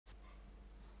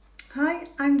Hi,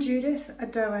 I'm Judith, a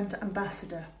Derwent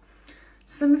ambassador.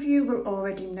 Some of you will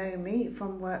already know me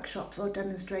from workshops or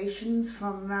demonstrations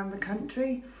from around the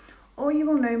country, or you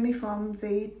will know me from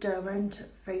the Derwent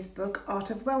Facebook Art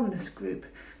of Wellness group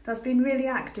that's been really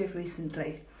active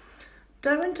recently.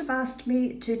 Derwent have asked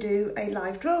me to do a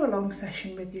live draw-along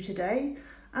session with you today,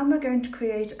 and we're going to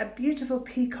create a beautiful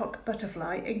peacock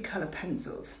butterfly in colour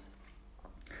pencils.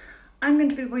 I'm going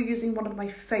to be using one of my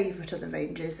favourite of the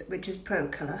ranges, which is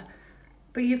Procolour,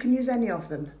 but you can use any of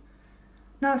them.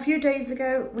 Now, a few days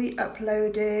ago, we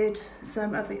uploaded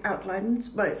some of the outlines,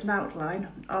 well, it's an outline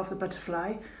of the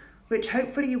butterfly, which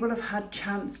hopefully you will have had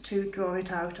chance to draw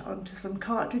it out onto some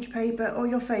cartridge paper or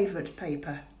your favourite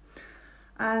paper.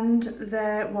 And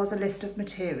there was a list of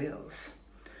materials.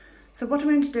 So what I'm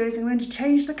going to do is I'm going to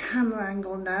change the camera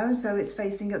angle now so it's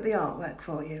facing at the artwork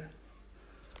for you.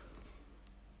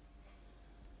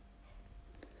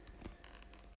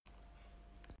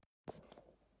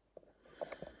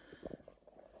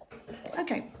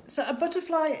 Okay, so a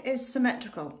butterfly is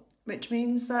symmetrical, which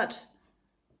means that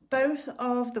both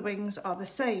of the wings are the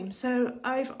same. So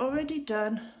I've already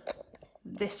done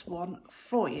this one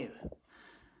for you.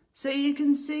 So you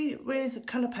can see with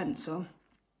colour pencil,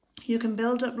 you can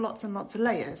build up lots and lots of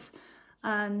layers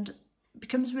and it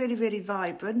becomes really, really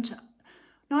vibrant.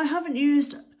 Now, I haven't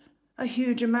used a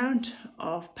huge amount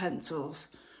of pencils.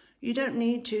 You don't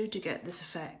need to get this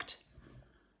effect.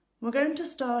 We're going to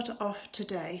start off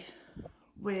today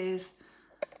with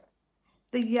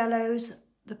the yellows,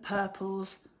 the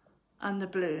purples and the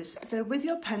blues. So with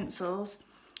your pencils,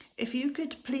 if you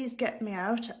could please get me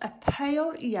out a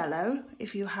pale yellow,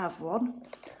 if you have one,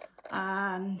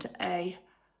 and a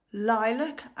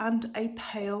lilac and a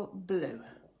pale blue.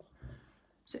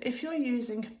 So if you're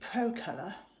using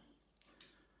Procolour,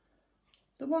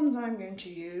 the ones I'm going to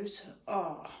use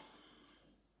are,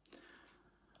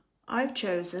 I've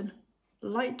chosen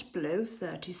light blue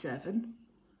 37,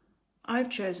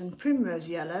 I've chosen primrose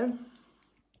yellow,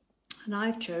 and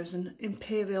I've chosen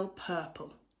imperial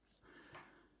purple.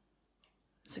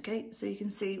 It's okay, so you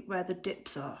can see where the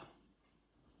dips are.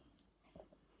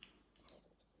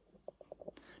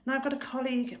 Now I've got a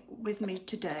colleague with me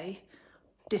today,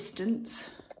 distance,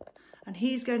 and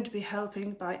he's going to be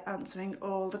helping by answering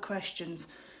all the questions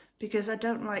because I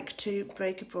don't like to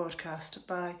break a broadcast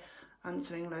by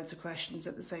answering loads of questions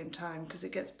at the same time because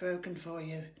it gets broken for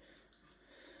you.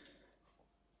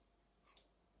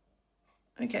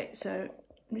 Okay, so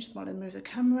I just want to move the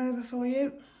camera over for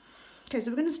you. Okay,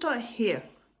 so we're going to start here,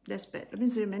 this bit. Let me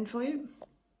zoom in for you.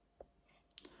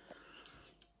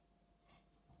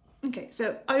 Okay,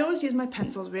 so I always use my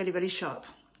pencils really, really sharp.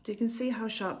 So you can see how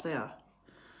sharp they are.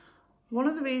 One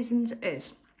of the reasons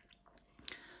is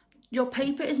your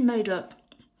paper is made up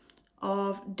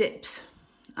of dips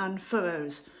and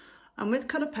furrows. And with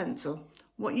colour pencil,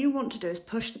 what you want to do is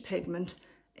push the pigment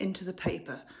into the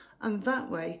paper. And that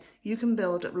way you can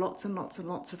build up lots and lots and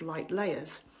lots of light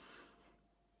layers.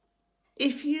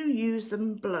 If you use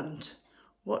them blunt,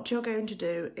 what you're going to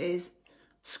do is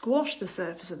squash the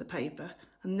surface of the paper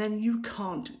and then you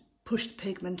can't push the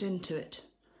pigment into it.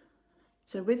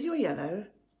 So with your yellow,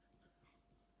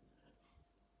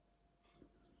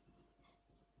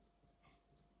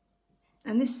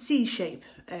 and this C-shape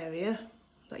area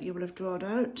that you will have drawn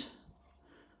out,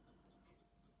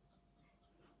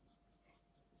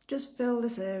 just fill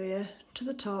this area to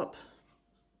the top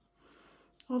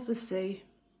of the C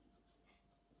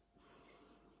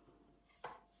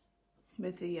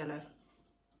with the yellow.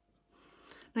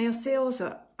 Now you'll see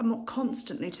also I'm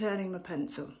constantly turning my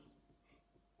pencil.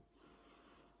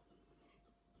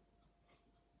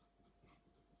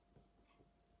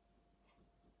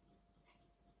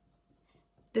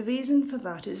 The reason for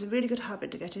that is a really good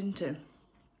habit to get into.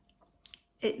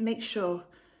 It makes sure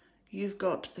you've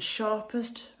got the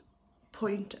sharpest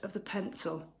point of the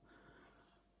pencil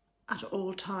at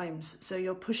all times. So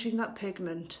you're pushing that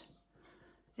pigment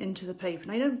into the paper.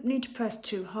 Now you don't need to press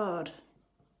too hard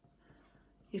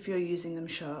if you're using them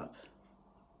sharp.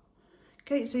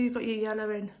 Okay, so you've got your yellow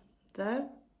in there.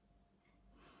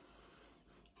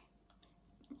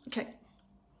 Okay,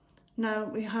 now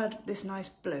we had this nice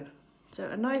blue. So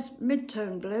a nice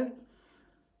mid-tone blue.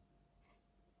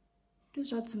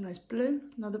 Just add some nice blue.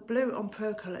 Now the blue on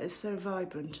Procolour is so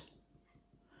vibrant.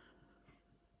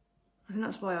 I think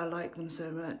that's why I like them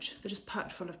so much. They're just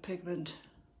packed full of pigment.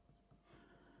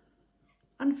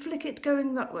 And flick it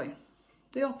going that way,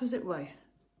 the opposite way.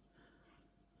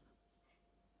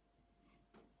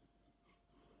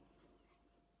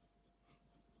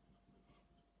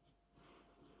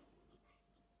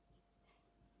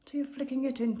 So you're flicking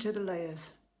it into the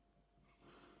layers.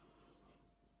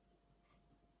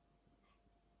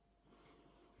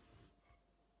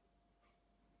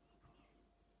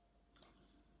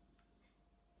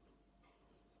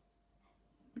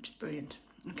 which is brilliant.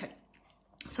 Okay,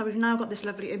 so we've now got this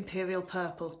lovely imperial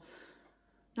purple.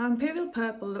 Now imperial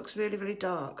purple looks really, really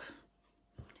dark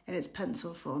in its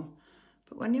pencil form,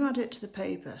 but when you add it to the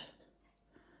paper,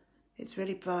 it's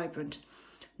really vibrant.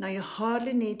 Now you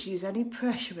hardly need to use any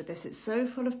pressure with this, it's so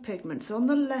full of pigment. So on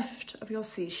the left of your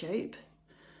C shape,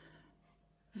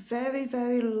 very,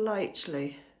 very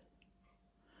lightly.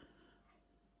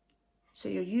 So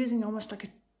you're using almost like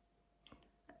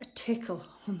a tickle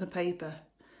on the paper.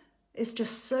 It's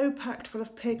just so packed full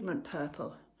of pigment,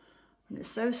 purple, and it's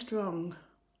so strong.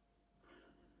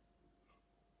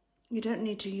 You don't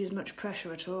need to use much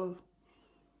pressure at all.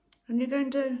 And you're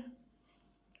going to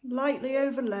lightly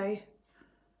overlay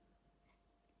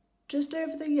just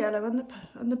over the yellow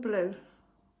and the blue.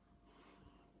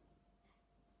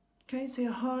 Okay, so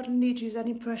you hardly need to use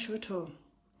any pressure at all.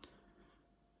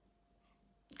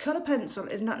 Colour pencil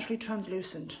is naturally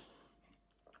translucent,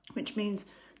 which means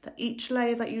that each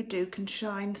layer that you do can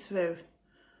shine through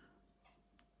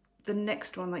the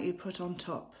next one that you put on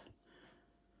top.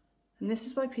 And this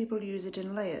is why people use it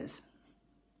in layers.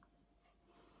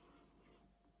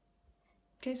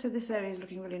 Okay, so this area is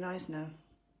looking really nice now.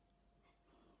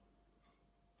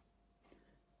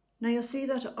 Now you'll see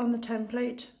that on the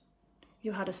template,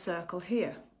 you had a circle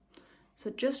here.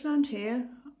 So just round here,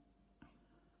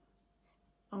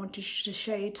 I want you to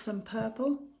shade some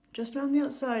purple, just around the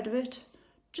outside of it,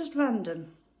 just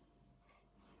random.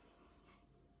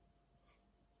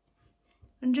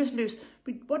 And just loose.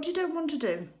 But what you don't want to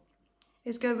do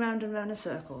is go round and round in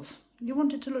circles. You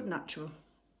want it to look natural.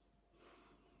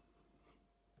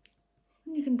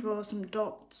 And you can draw some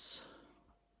dots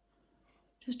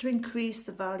just to increase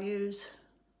the values.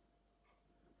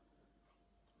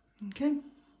 Okay.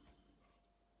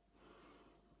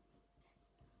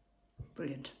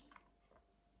 Brilliant.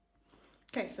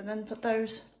 Okay, so then put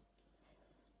those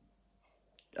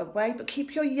away, but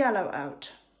keep your yellow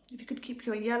out. If you could keep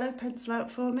your yellow pencil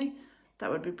out for me, that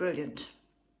would be brilliant.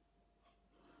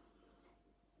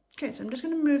 Okay, so I'm just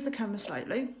going to move the camera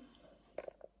slightly.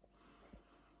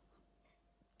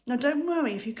 Now don't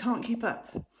worry if you can't keep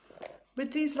up.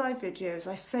 With these live videos,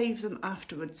 I save them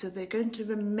afterwards, so they're going to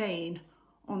remain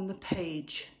on the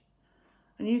page.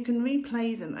 And you can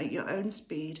replay them at your own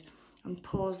speed and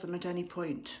pause them at any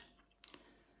point.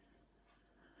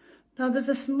 Now there's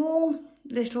a small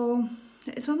little,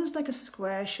 it's almost like a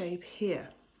square shape here.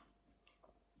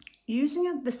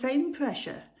 Using the same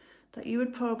pressure that you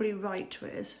would probably write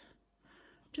with,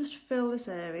 just fill this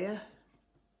area.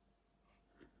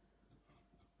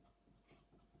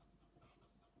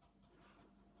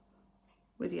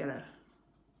 With yellow.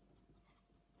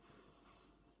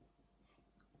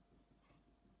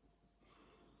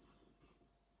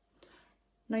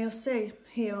 Now you'll see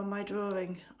here on my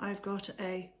drawing, I've got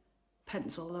a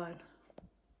pencil line.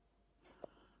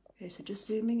 Okay, so just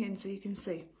zooming in so you can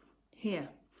see here.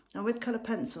 Now with colour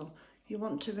pencil, you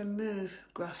want to remove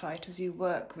graphite as you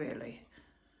work really.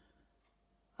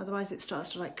 Otherwise it starts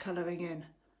to like colouring in.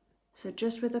 So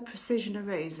just with a precision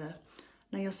eraser,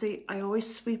 now you'll see I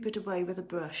always sweep it away with a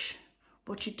brush.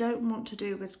 What you don't want to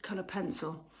do with colour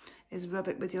pencil is rub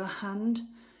it with your hand,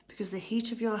 because the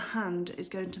heat of your hand is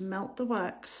going to melt the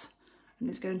wax and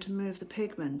it's going to move the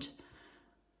pigment.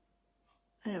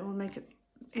 And it will make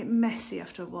it messy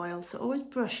after a while, so always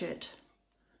brush it.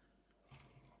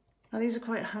 Now these are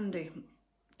quite handy.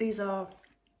 These are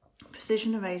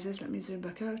precision erasers. Let me zoom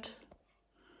back out.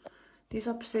 These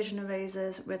are precision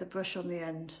erasers with a brush on the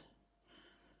end.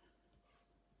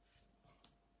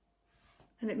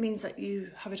 And it means that you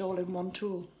have it all in one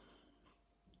tool.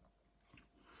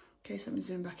 Okay, so let me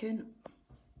zoom back in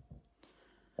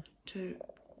to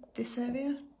this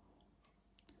area.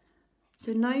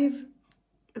 So now you've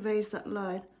erased that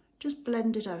line, just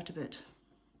blend it out a bit.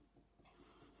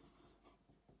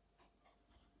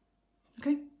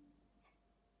 Okay.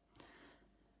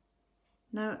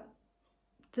 Now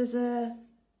there's a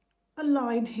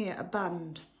line here, a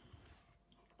band.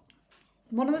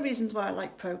 One of the reasons why I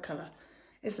like Procolour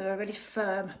is they're a really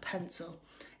firm pencil.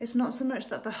 It's not so much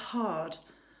that they're hard,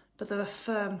 but they're a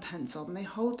firm pencil and they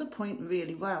hold the point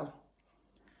really well.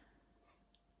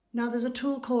 Now there's a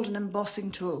tool called an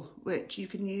embossing tool, which you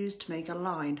can use to make a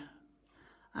line,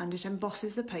 and it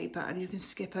embosses the paper and you can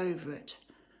skip over it.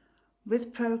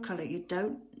 With Procolour, you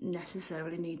don't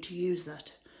necessarily need to use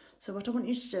that. So what I want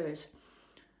you to do is,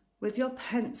 with your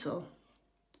pencil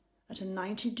at a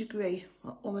 90-degree,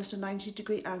 or almost a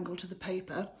 90-degree angle to the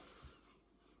paper,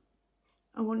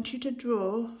 I want you to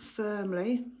draw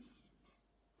firmly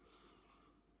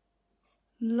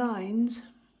lines.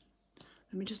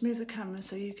 Let me just move the camera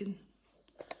so you can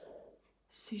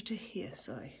see to here,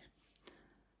 sorry.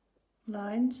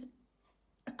 lines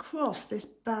across this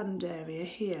band area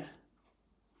here.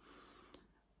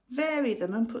 Vary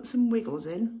them and put some wiggles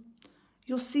in.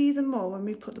 You'll see them more when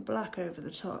we put the black over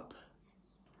the top.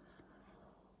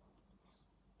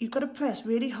 You've got to press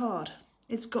really hard.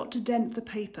 It's got to dent the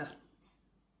paper.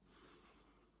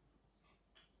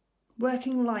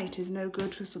 Working light is no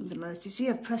good for something like this. You see,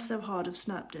 I've pressed so hard I've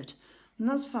snapped it, and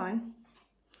that's fine.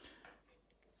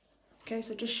 Okay,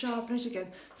 so just sharpen it again.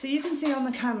 So you can see on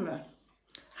the camera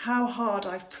how hard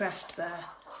I've pressed there.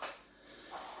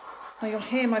 Now you'll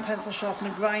hear my pencil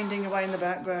sharpener grinding away in the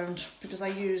background because I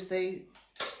use the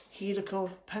helical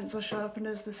pencil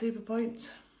sharpeners, the super points,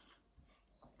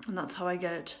 and that's how I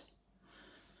get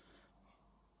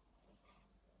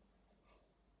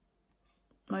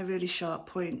my really sharp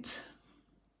points.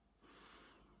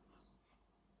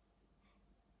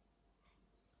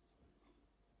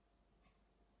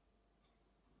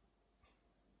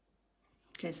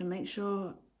 Okay, so make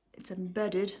sure it's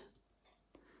embedded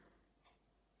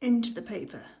into the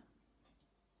paper,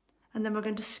 and then we're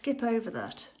going to skip over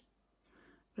that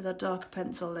with our darker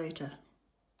pencil later.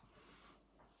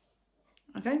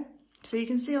 Okay, so you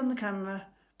can see on the camera,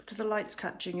 because the light's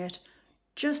catching it,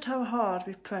 just how hard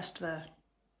we've pressed there.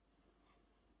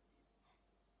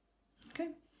 Okay,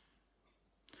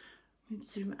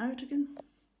 let's zoom out again.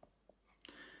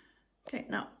 Okay,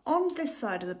 now on this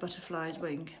side of the butterfly's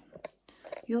wing,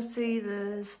 you'll see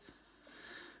there's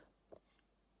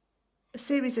a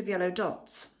series of yellow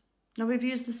dots. Now we've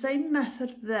used the same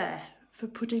method there for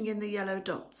putting in the yellow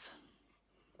dots,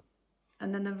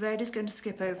 and then the red is going to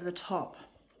skip over the top.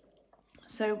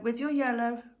 So with your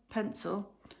yellow pencil,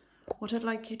 what I'd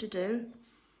like you to do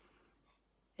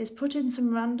is put in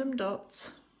some random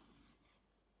dots.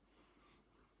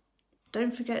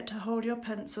 Don't forget to hold your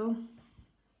pencil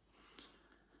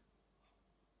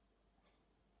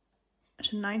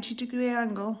at a 90-degree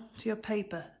angle to your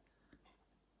paper,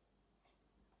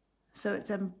 so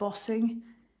it's embossing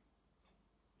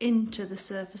into the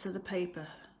surface of the paper.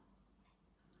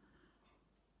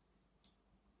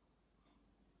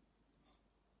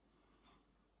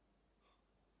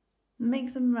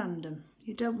 Make them random.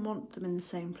 You don't want them in the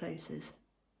same places.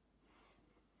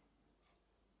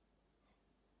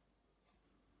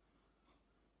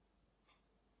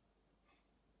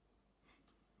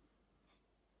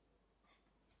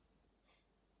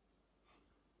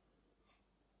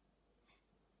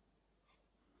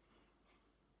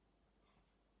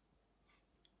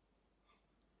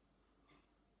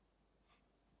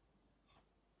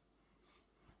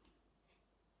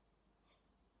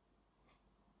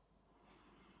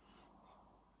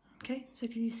 Okay, so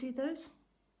can you see those?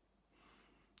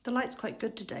 The light's quite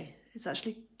good today. It's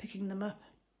actually picking them up.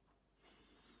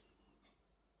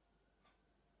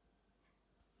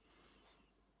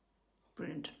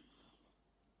 Brilliant.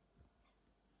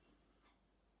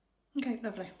 Okay,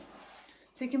 lovely.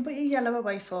 So you can put your yellow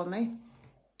away for me.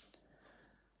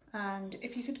 And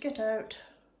if you could get out,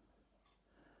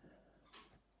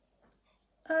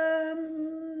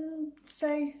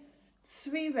 say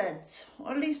 3 reds,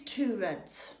 or at least 2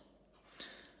 reds.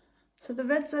 So the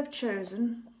reds I've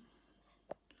chosen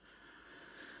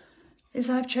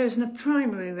is I've chosen a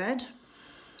primary red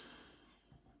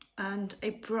and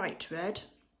a bright red,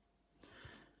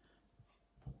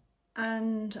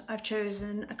 and I've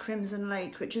chosen a crimson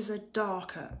lake, which is a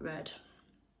darker red.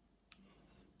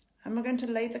 And we're going to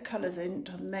lay the colours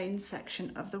into the main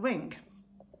section of the wing.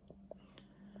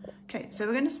 Okay, so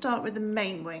we're going to start with the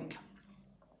main wing,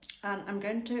 and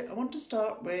I want to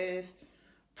start with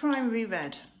primary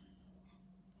red.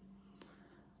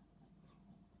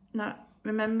 Now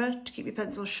remember to keep your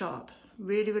pencil sharp,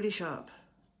 really, really sharp.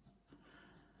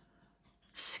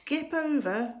 Skip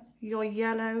over your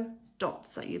yellow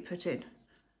dots that you put in.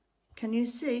 Can you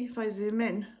see if I zoom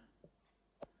in?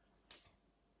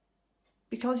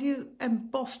 Because you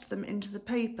embossed them into the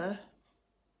paper,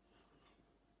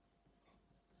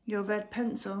 your red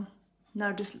pencil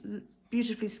now just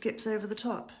beautifully skips over the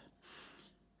top.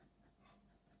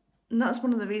 And that's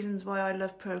one of the reasons why I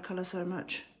love Procolour so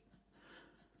much.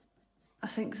 I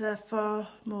think they're far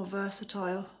more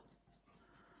versatile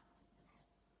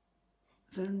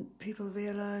than people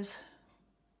realise.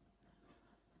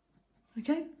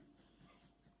 Okay?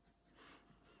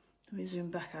 Let me zoom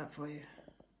back out for you.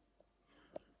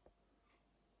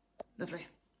 Lovely.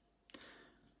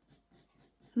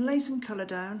 And lay some colour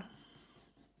down.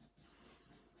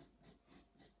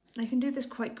 Now you can do this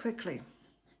quite quickly.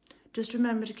 Just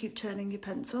remember to keep turning your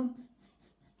pencil.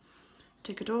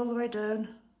 Take it all the way down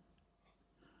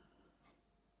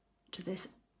to this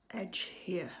edge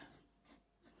here.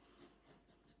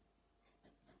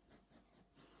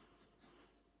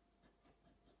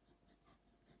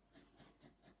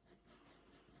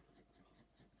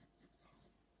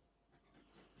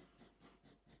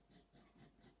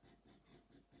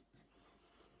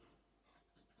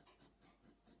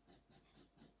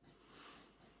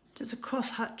 It's a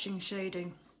cross-hatching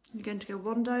shading. You're going to go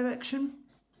one direction,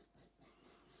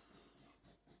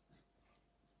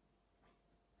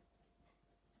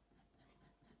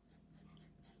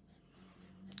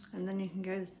 and then you can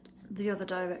go the other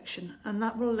direction, and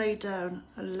that will lay down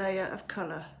a layer of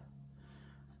colour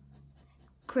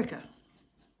quicker.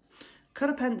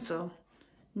 Colour pencil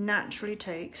naturally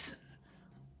takes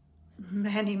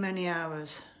many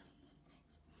hours.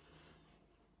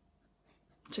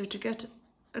 So to get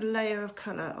a layer of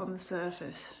colour on the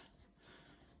surface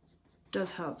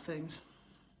does help things.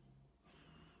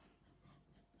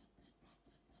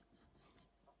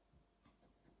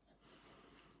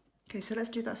 Okay, so let's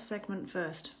do that segment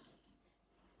first.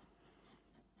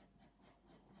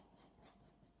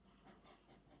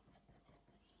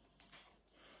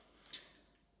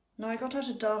 Now I got out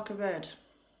a darker red.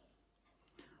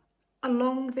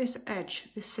 Along this edge,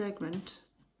 this segment,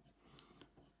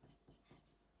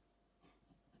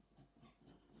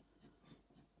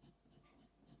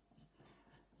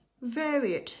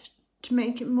 vary it to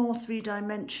make it more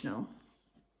three-dimensional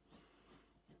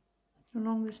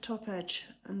along this top edge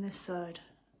and this side.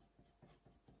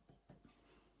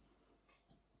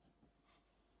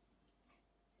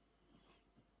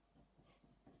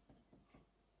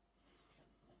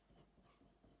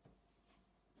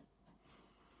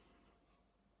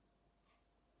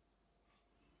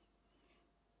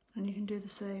 And you can do the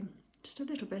same, just a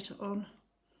little bit on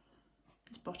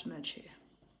this bottom edge here.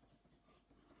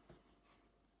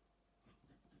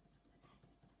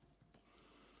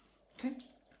 Okay.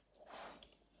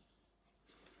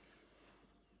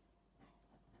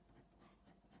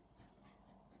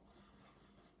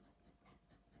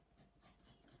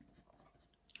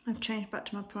 I've changed back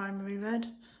to my primary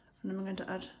red, and I'm going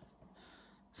to add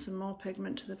some more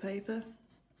pigment to the paper.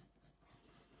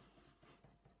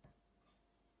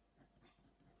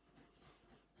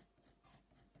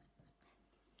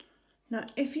 Now,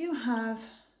 if you have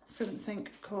something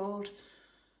called,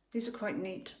 these are quite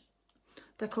neat,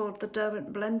 they're called the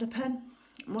Derwent Blender pen.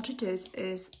 And what it is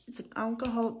it's an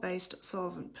alcohol-based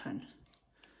solvent pen.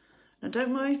 Now,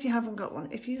 don't worry if you haven't got one.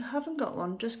 If you haven't got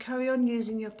one, just carry on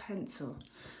using your pencil,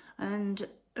 and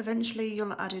eventually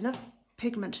you'll add enough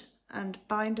pigment and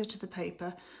binder to the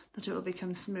paper that it will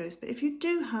become smooth. But if you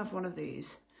do have one of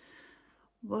these,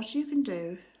 what you can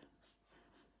do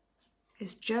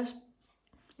is just,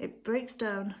 it breaks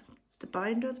down the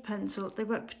binder of the pencil. They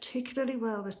work particularly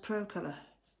well with Procolour.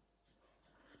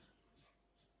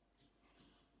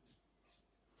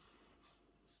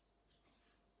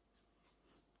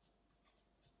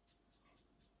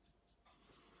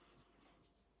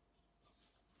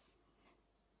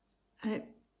 And you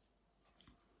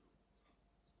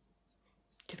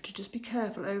have to just be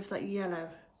careful over that yellow,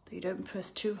 that you don't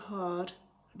press too hard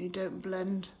and you don't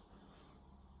blend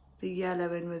the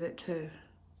yellow in with it too.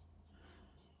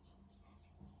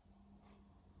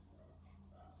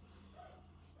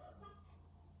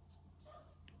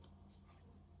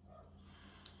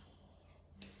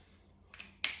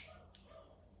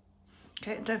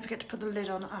 Okay, and don't forget to put the lid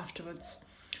on afterwards,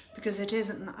 because it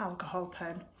isn't an alcohol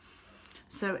pen,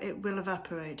 so it will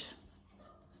evaporate.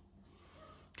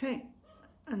 Okay,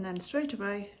 and then straight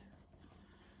away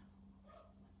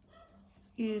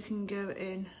you can go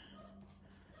in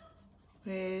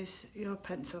with your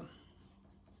pencil.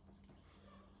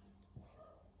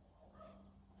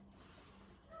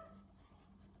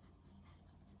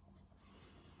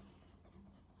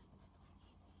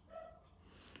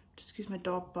 Excuse my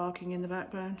dog barking in the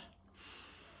background.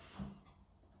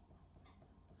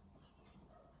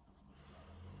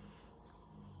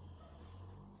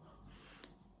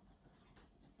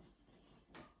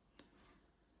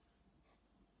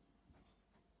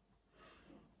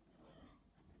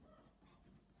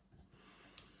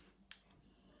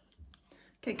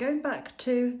 Okay, going back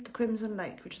to the Crimson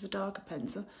Lake, which is a darker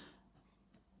pencil,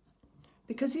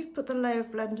 because you've put the layer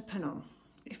of blender pen on,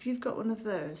 if you've got one of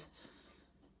those,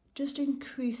 just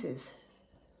increases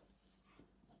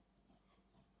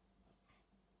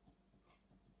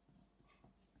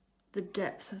the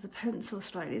depth of the pencil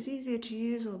slightly. It's easier to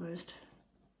use almost.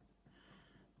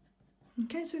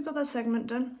 Okay, so we've got that segment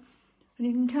done, and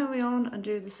you can carry on and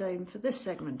do the same for this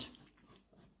segment.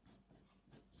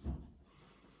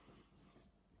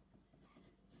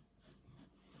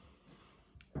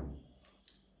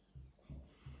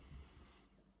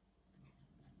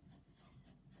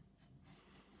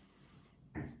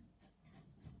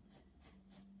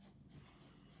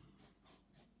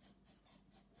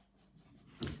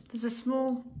 There's a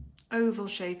small oval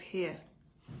shape here.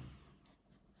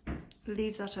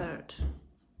 Leave that out.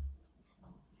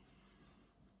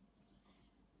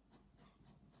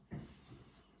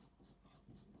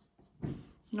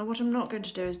 Now what I'm not going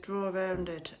to do is draw around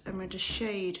it, I'm going to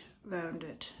shade around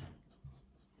it.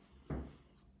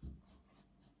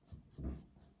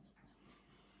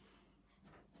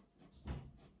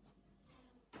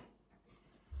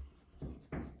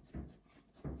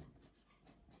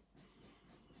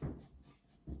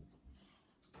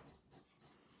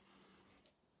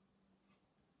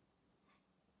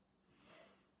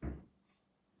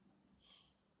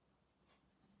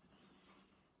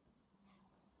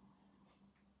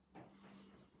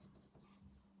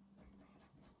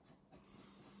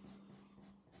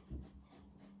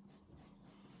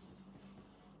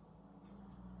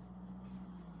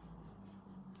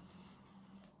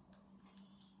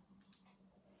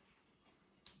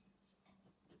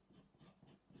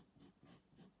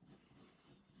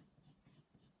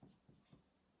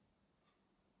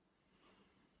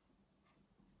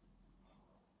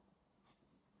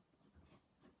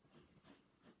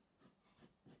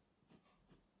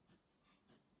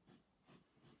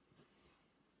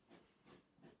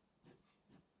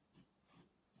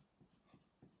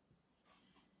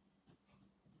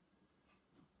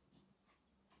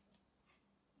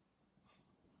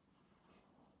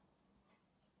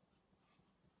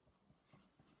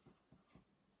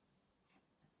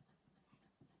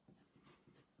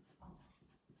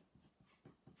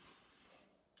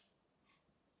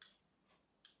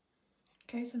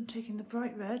 Okay, so I'm taking the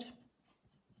bright red,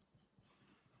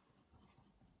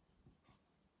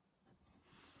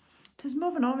 so it's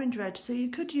more of an orange red, so you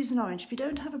could use an orange. If you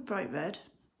don't have a bright red,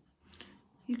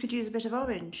 you could use a bit of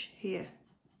orange here,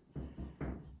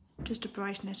 just to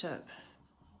brighten it up.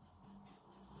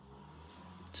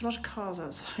 There's a lot of cars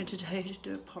outside today, I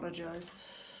do apologise.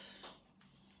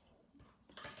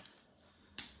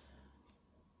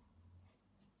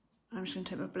 I'm just going to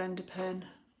take my blender pen.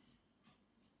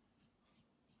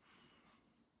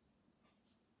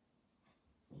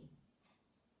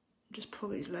 Just pull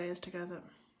these layers together.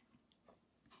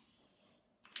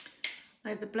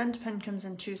 Now the blender pen comes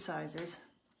in two sizes.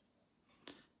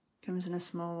 Comes in a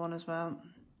small one as well,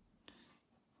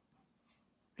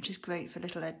 which is great for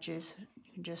little edges.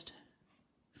 You can just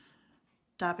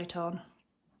dab it on,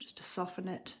 just to soften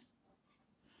it.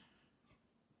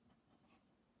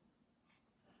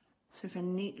 So for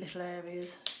neat little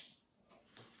areas.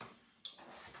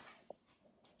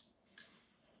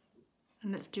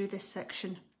 And let's do this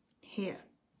section here.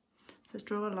 So let's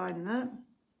draw a line there.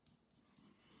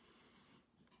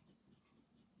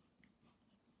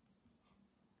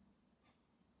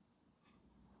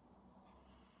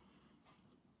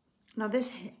 Now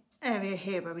this area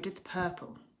here where we did the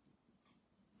purple,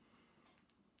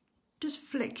 just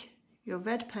flick your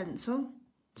red pencil,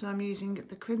 so I'm using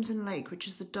the Crimson Lake, which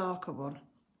is the darker one,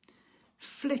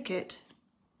 flick it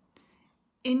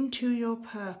into your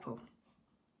purple.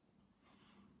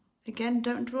 Again,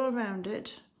 don't draw around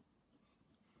it.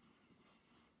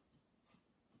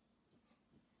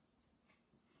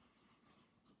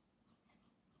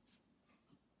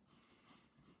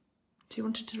 So you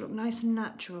want it to look nice and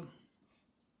natural.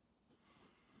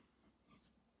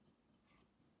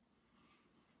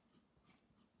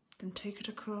 Then take it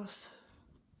across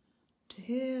to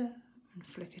here and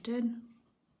flick it in.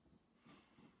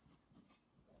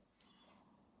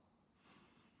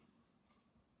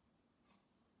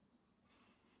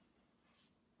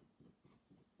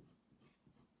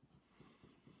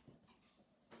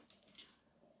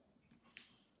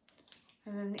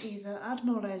 And then either add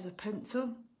more layers of pencil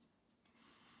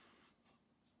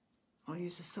or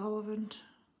use a solvent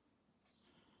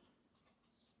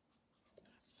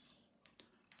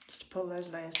just to pull those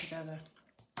layers together.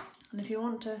 And if you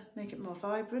want to make it more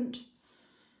vibrant,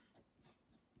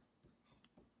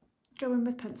 go in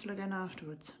with pencil again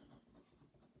afterwards.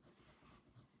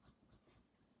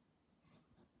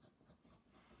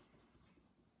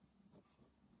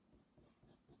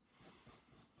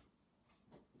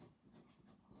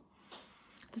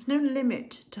 There's no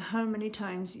limit to how many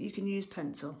times you can use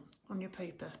pencil on your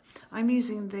paper. I'm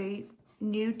using the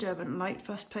new Derwent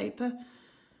Lightfast paper,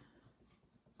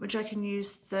 which I can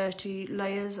use 30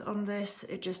 layers on this.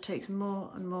 It just takes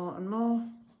more and more and more.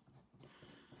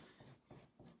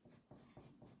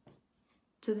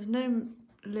 So there's no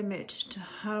limit to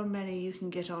how many you can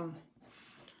get on.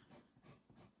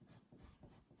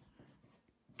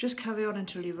 Just carry on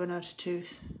until you run out of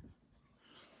tooth.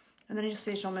 And then you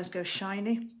see it almost go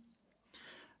shiny.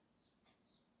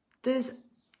 There's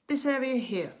this area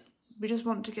here. We just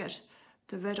want to get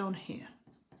the red on here.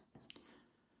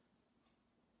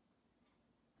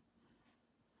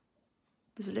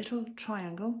 There's a little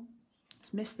triangle.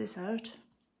 Let's miss this out.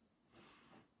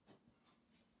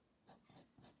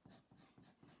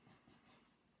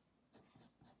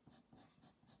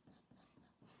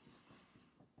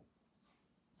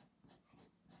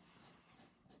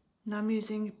 Now I'm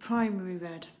using primary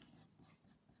red.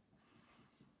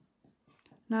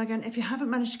 Now again, if you haven't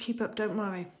managed to keep up, don't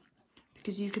worry,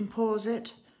 because you can pause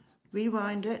it,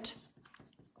 rewind it.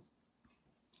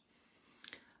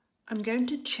 I'm going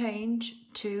to change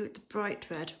to the bright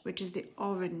red, which is the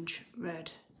orange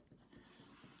red.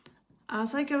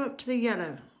 As I go up to the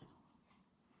yellow,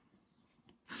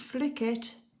 flick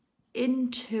it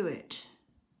into it.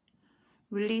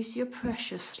 Release your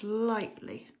pressure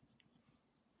slightly.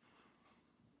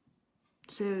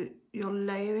 So you're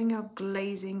layering or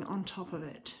glazing on top of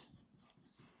it.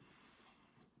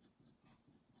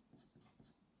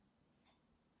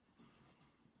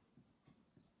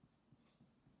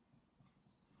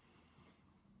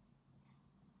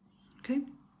 Okay.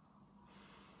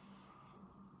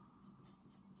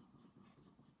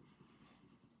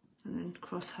 And then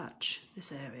cross hatch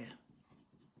this area.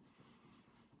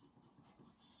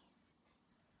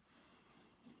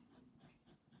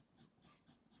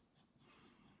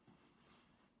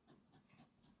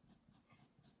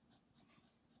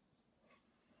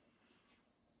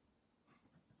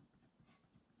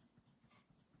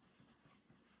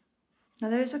 Now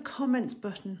there is a comments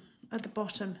button at the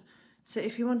bottom, so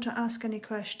if you want to ask any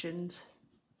questions,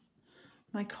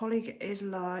 my colleague is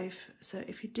live, so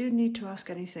if you do need to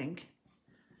ask anything,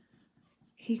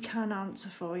 he can answer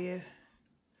for you.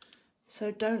 So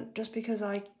don't, just because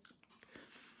I'm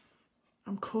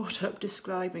caught up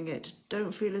describing it,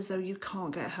 don't feel as though you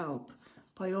can't get help.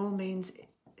 By all means,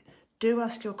 do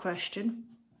ask your question,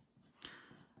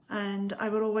 and I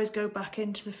will always go back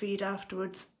into the feed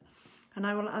afterwards and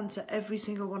I will answer every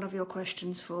single one of your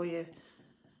questions for you.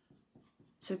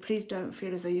 So please don't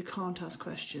feel as though you can't ask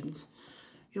questions.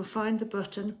 You'll find the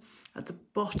button at the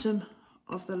bottom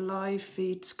of the live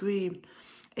feed screen.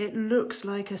 It looks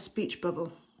like a speech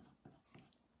bubble.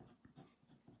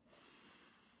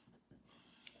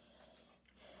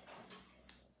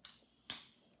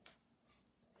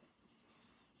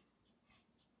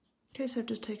 Okay, so I've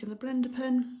just taken the blender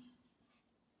pen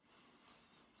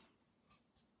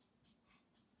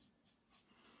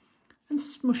and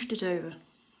smushed it over.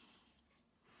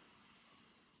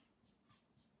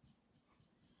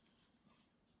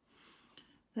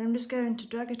 Then I'm just going to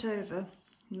drag it over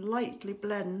and lightly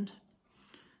blend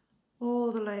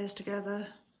all the layers together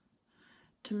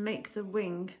to make the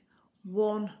wing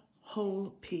one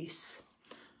whole piece.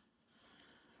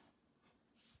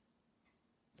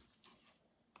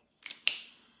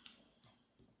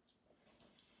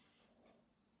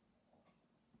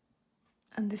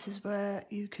 And this is where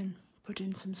you can put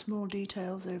in some small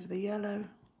details over the yellow.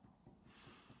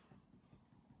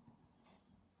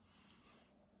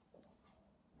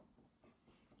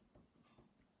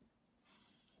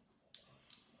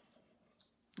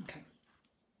 Okay.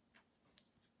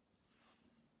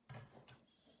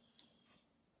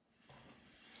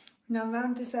 Now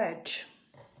around this edge,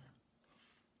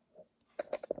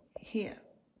 here,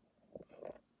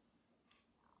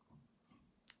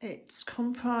 it's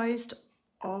comprised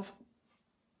of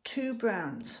two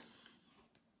browns.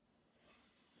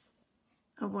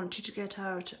 I want you to get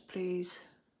out, please,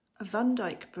 a Van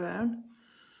Dyke brown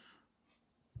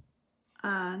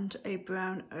and a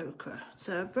brown ochre.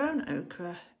 So a brown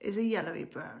ochre is a yellowy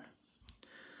brown,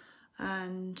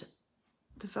 and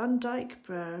the Van Dyke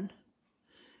brown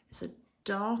is a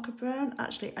darker brown,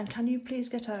 actually, and can you please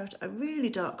get out a really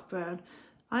dark brown?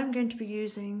 I'm going to be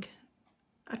using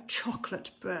a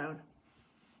chocolate brown.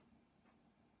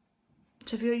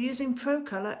 So if you're using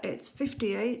Procolour, it's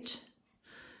 58,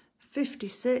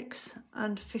 56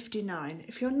 and 59.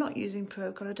 If you're not using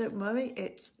Procolour, don't worry,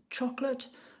 it's chocolate,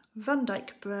 Van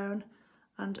Dyke brown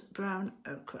and brown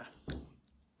ochre.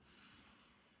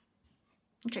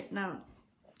 Okay, now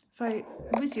if I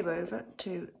whiz you over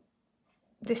to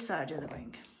this side of the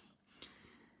wing,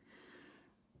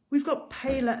 we've got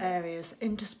paler areas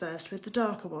interspersed with the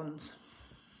darker ones.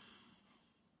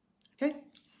 Okay,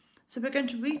 so we're going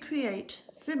to recreate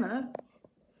similar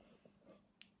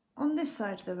on this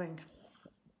side of the wing.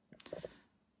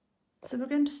 So we're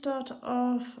going to start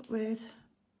off with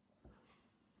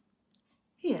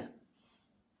here.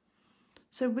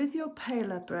 So with your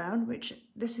paler brown, which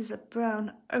this is a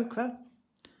brown ochre,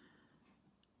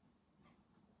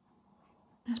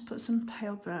 let's put some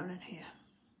pale brown in here.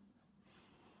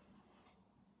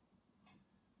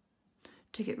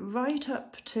 Take it right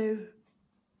up to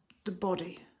the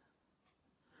body.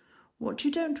 What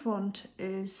you don't want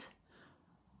is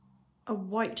a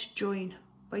white join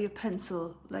where your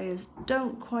pencil layers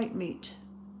don't quite meet.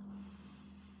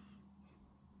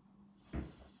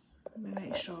 Let me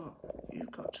make sure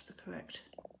you've got the correct.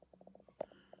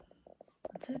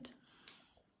 That's it.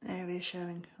 area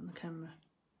showing on the camera.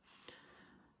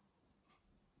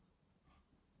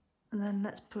 And then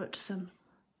let's put some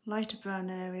lighter brown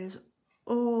areas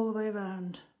all the way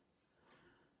around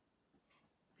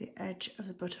the edge of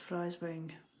the butterfly's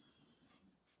wing.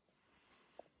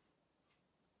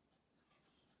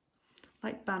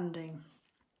 Like banding.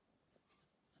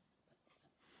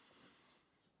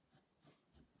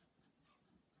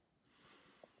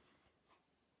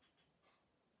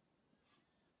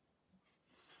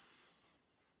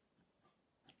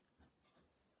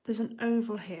 There's an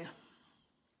oval here.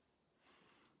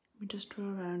 We just draw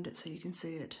around it so you can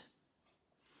see it.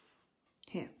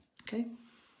 Here, okay?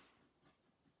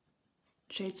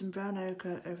 Shade some brown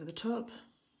ochre over the top.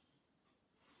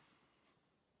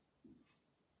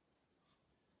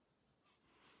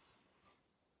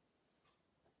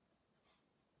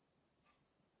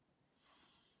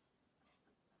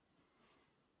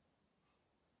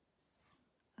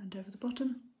 And over the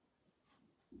bottom.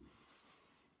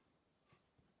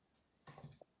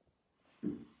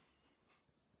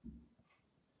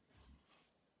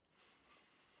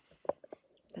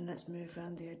 Then let's move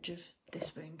around the edge of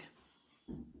this wing.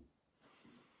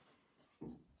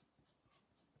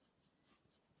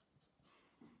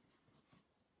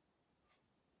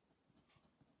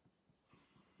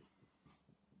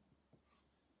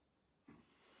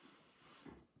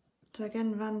 So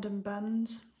again, random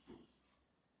bands.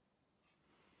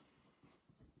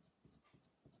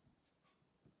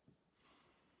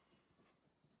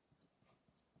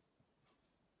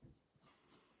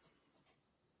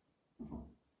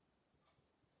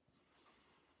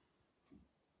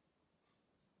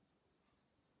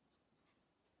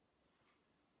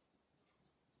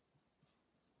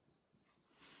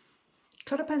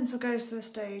 Colour pencil goes through a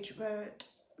stage where it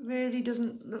really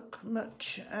doesn't look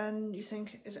much and you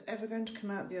think, is it ever going to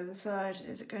come out the other side?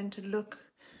 Is it going to look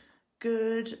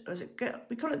good? Or is it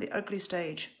we call it the ugly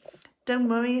stage. Don't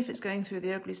worry if it's going through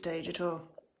the ugly stage at all.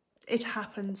 It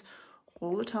happens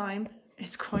all the time.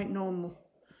 It's quite normal.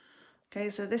 Okay,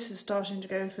 so this is starting to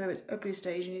go through its ugly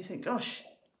stage and you think, gosh,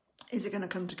 is it going to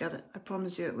come together? I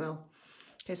promise you it will.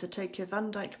 Okay, so take your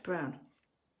Van Dyke brown.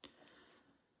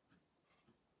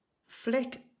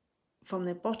 Flick from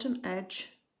the bottom edge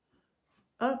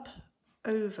up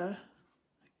over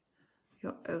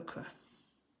your ochre.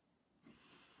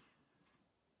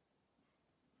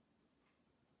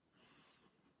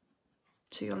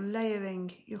 So you're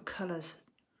layering your colours.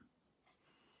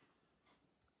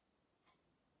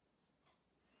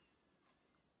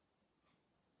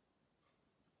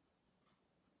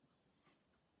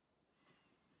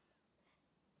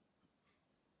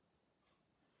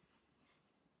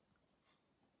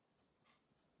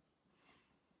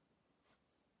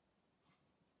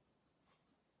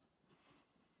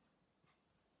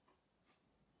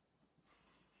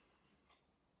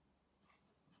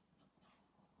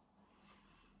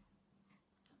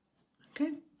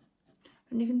 Okay,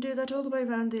 and you can do that all the way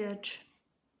around the edge.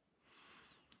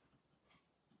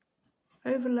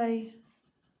 Overlay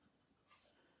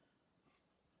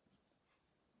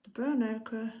the brown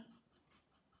ochre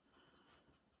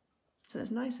so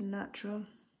it's nice and natural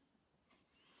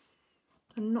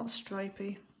and not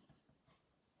stripy.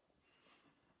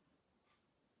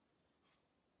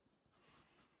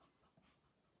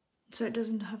 So it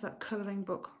doesn't have that colouring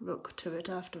book look to it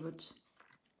afterwards.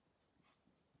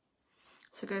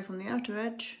 So go from the outer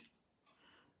edge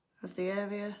of the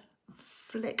area,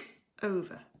 flick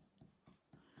over.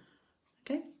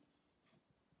 Okay?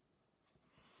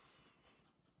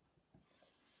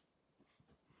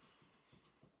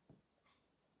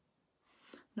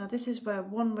 Now this is where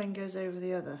one wing goes over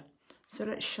the other. So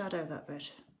let's shadow that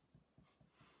bit.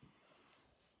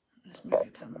 Let's move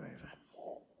your camera over.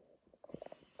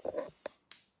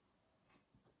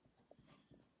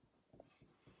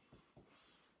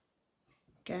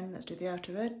 Again, let's do the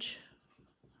outer edge,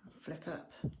 flick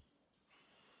up.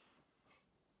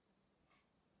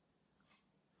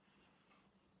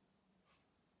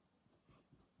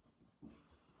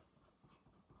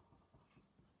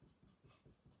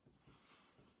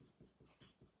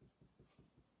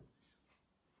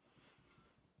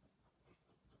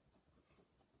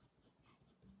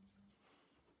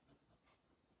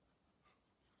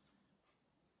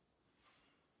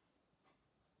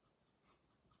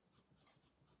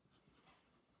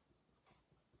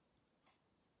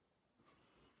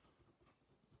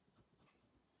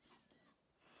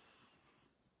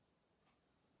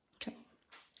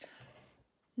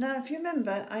 Now, if you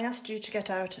remember, I asked you to get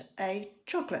out a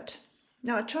chocolate.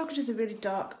 Now, a chocolate is a really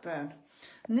dark brown,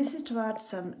 and this is to add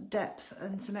some depth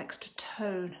and some extra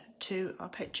tone to our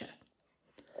picture.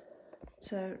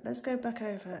 So let's go back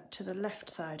over to the left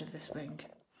side of this wing.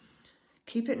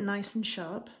 Keep it nice and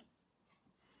sharp.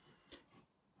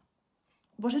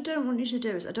 What I don't want you to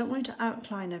do is I don't want you to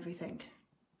outline everything,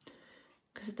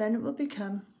 because then it will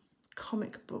become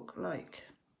comic book-like,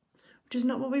 which is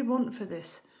not what we want for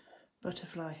this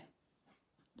butterfly.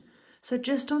 So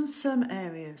just on some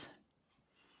areas.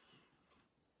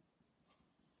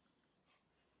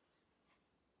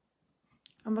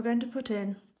 And we're going to put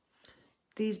in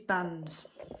these bands.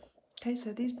 Okay,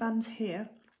 so these bands here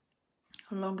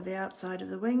along the outside of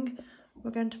the wing,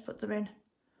 we're going to put them in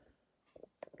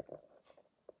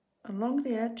along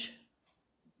the edge.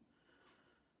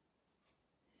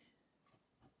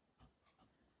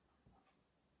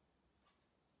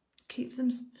 Keep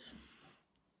them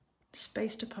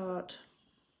spaced apart.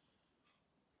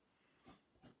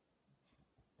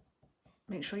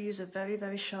 Make sure you use a very,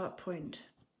 very sharp point.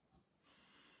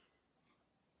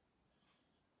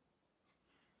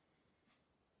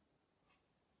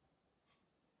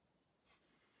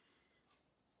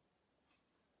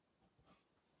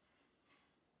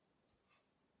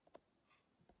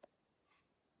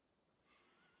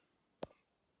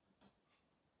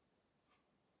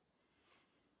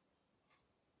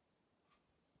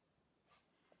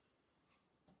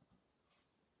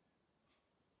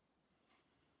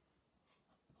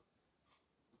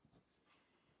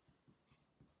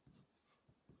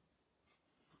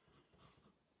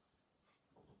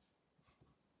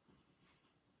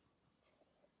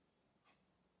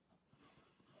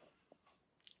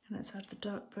 And let's add the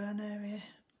dark brown area.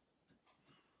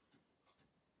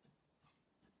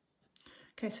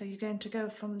 Okay, so you're going to go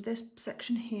from this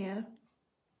section here.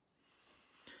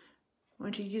 I'm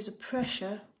going to use a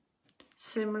pressure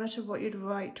similar to what you'd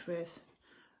write with.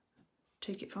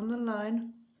 Take it from the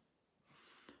line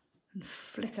and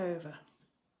flick over.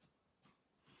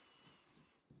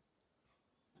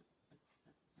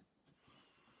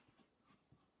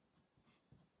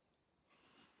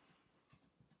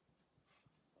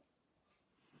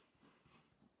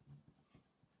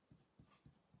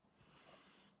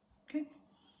 Okay,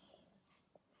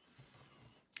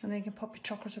 and then you can pop your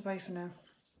chocolate away for now.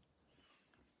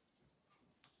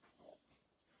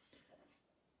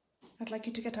 I'd like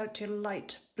you to get out to your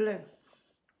light blue.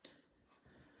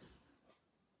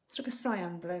 It's like a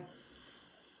cyan blue.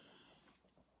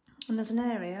 And there's an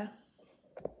area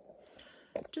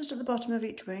just at the bottom of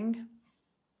each wing.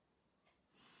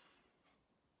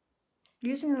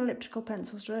 Using an elliptical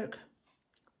pencil stroke,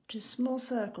 which is small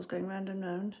circles going round and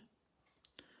round,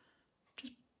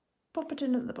 just pop it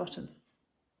in at the bottom.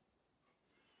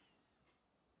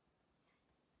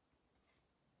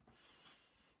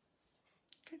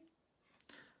 Okay.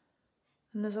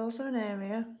 And there's also an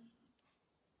area,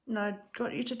 now I've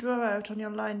got you to draw out on your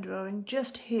line drawing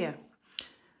just here.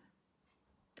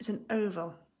 It's an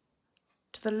oval.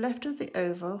 To the left of the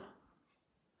oval,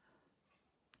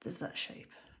 there's that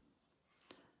shape.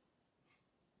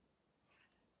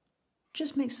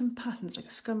 Just make some patterns, like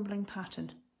a scumbling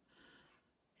pattern,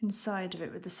 inside of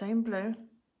it with the same blue.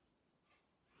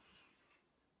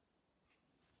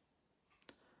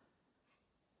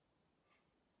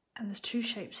 And there's two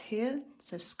shapes here,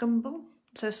 so scumble.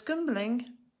 So scumbling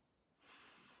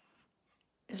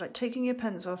is like taking your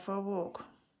pencil for a walk.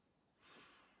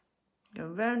 Go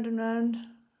round and round.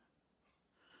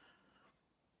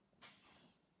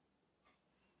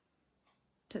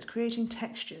 So it's creating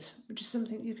textures, which is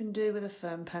something you can do with a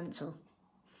firm pencil.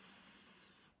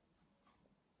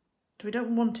 So we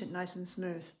don't want it nice and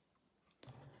smooth.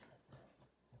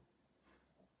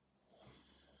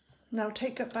 Now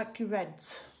take back your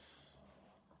reds.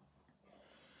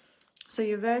 So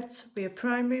your reds will be your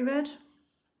primary red,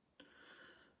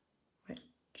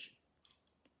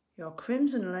 your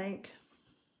crimson lake,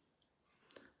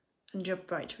 and your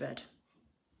bright red.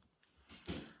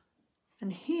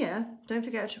 And here, don't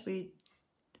forget we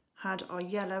had our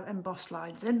yellow embossed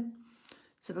lines in,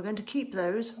 so we're going to keep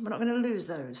those, we're not going to lose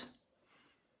those.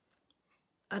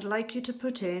 I'd like you to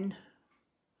put in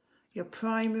your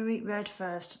primary red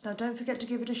first. Now don't forget to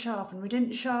give it a sharpen. We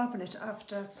didn't sharpen it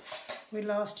after we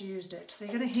last used it. So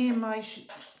you're going to hear my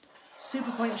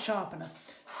super point sharpener.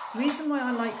 The reason why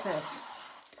I like this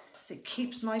is it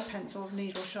keeps my pencils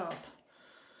needle sharp.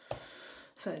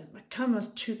 So my camera's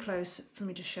too close for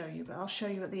me to show you, but I'll show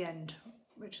you at the end,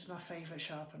 which is my favourite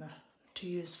sharpener to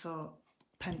use for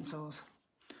pencils.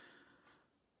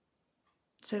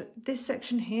 So this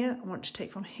section here, I want to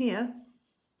take from here,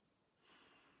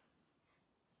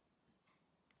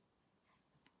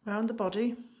 around the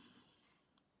body,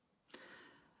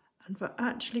 and we're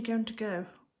actually going to go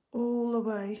all the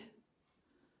way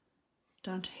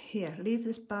down to here. Leave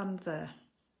this band there.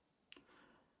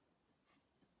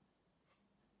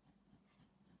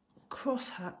 Cross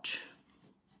hatch.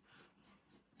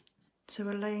 So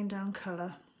we're laying down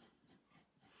colour.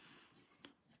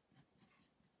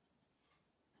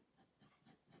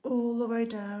 All the way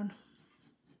down.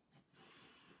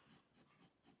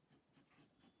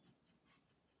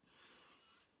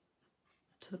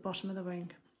 To the bottom of the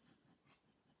wing.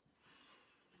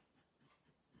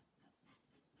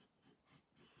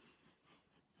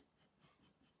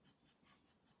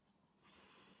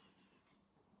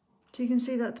 So you can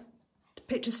see that the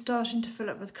picture's starting to fill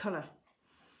up with colour.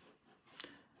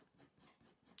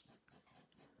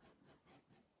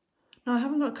 Now I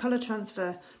haven't got colour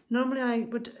transfer. Normally I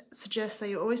would suggest that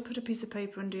you always put a piece of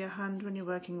paper under your hand when you're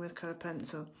working with colour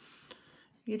pencil.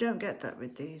 You don't get that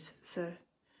with these, so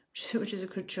which is a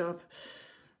good job.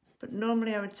 But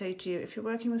normally I would say to you, if you're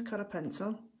working with colour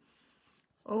pencil,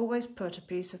 always put a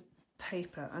piece of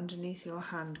paper underneath your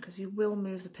hand because you will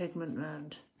move the pigment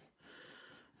around.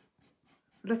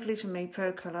 Luckily for me,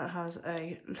 Procolour has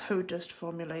a low dust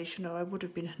formulation, or I would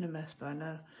have been in a mess by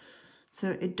now.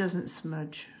 So it doesn't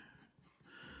smudge.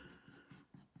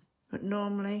 But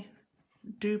normally,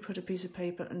 do put a piece of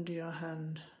paper under your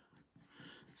hand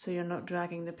so you're not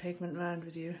dragging the pigment around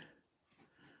with you.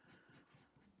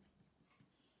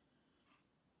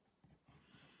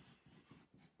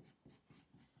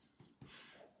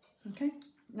 Okay,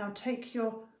 now take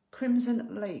your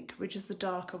Crimson Lake, which is the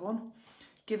darker one,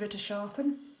 give it a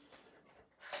sharpen.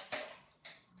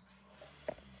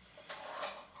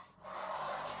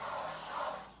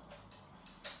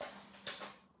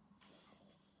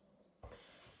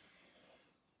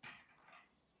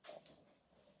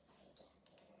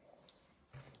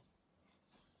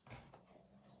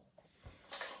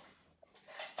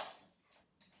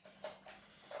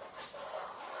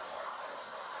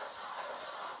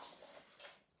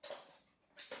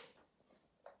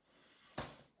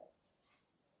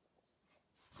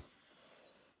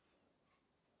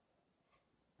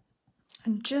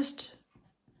 And just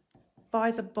by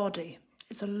the body,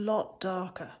 it's a lot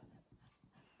darker.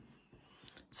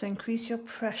 So increase your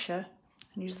pressure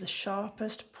and use the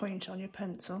sharpest point on your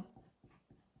pencil.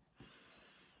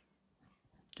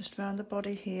 Just around the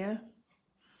body here.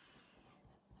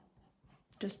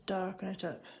 Just darken it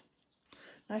up.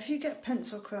 Now if you get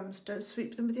pencil crumbs, don't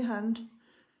sweep them with your hand.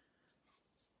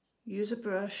 Use a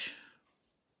brush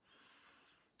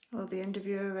or the end of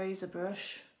your eraser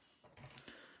brush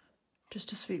just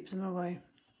to sweep them away.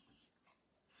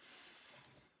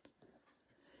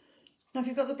 Now if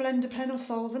you've got the blender pen or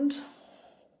solvent,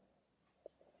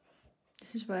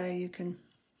 this is where you can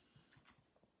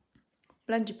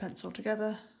blend your pencil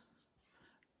together,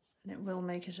 and it will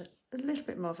make it a little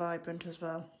bit more vibrant as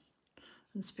well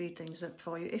and speed things up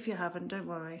for you. If you haven't, don't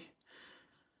worry,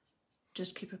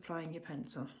 just keep applying your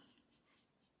pencil.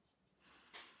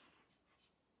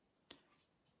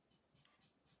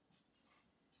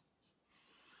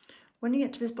 When you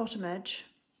get to this bottom edge,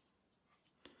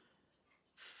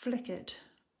 flick it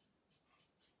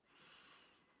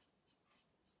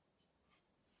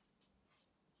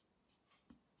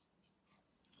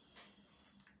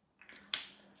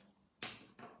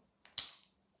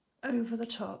over the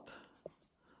top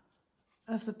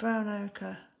of the brown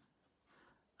ochre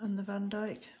and the Van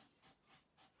Dyke.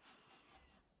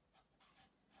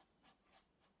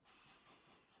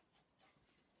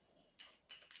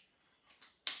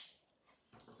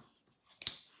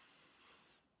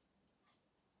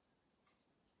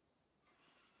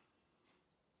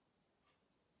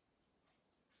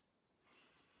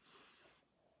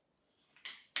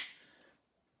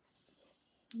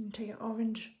 You can take your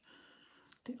orange,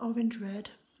 the orange red,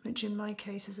 which in my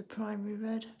case is a primary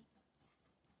red.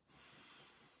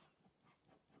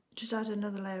 Just add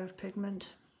another layer of pigment,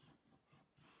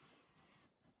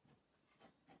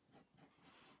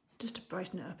 just to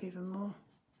brighten it up even more.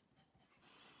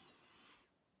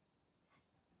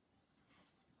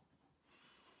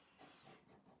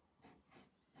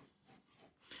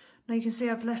 Now you can see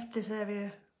I've left this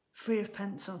area free of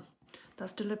pencil.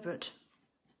 That's deliberate.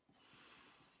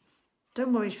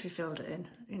 Don't worry if you filled it in,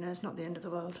 you know, it's not the end of the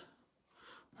world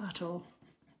at all.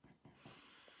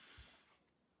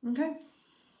 Okay.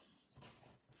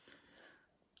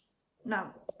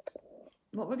 Now,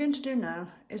 what we're going to do now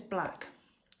is black.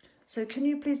 So can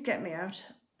you please get me out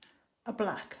a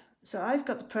black? So I've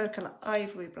got the Procolour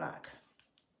Ivory Black.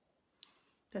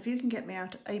 So if you can get me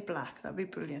out a black, that'd be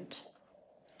brilliant.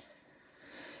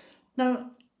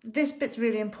 Now, this bit's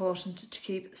really important to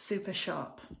keep super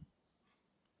sharp.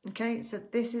 Okay, so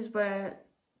this is where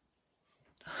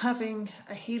having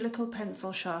a helical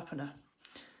pencil sharpener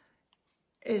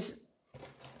is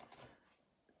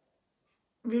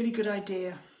a really good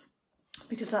idea,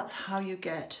 because that's how you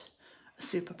get a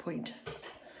super point.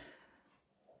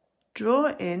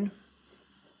 Draw in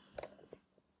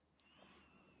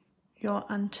your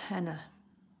antenna.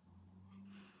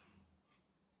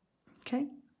 Okay,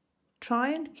 try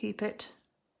and keep it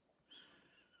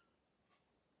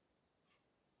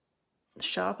the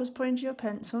sharpest point of your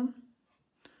pencil,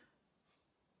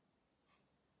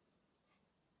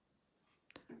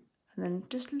 and then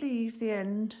just leave the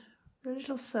end, the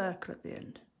little circle at the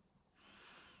end.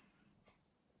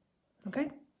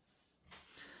 Okay,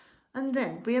 and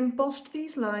then we embossed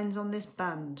these lines on this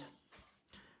band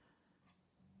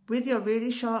with your really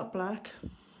sharp black.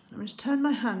 I'm going to turn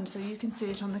my hand so you can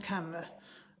see it on the camera.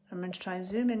 I'm going to try and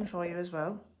zoom in for you as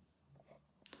well.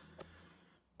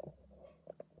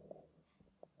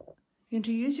 You're going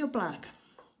to use your black,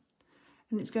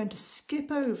 and it's going to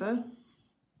skip over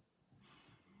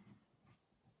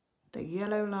the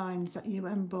yellow lines that you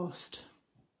embossed.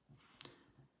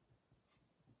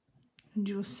 And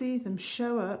you will see them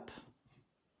show up.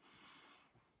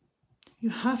 You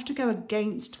have to go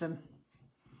against them.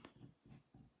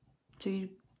 So you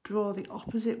draw the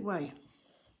opposite way.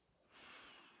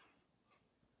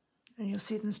 And you'll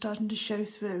see them starting to show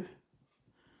through.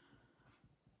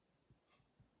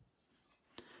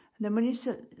 And then when you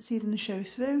see them show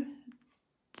through,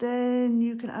 then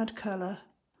you can add colour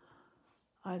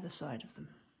either side of them.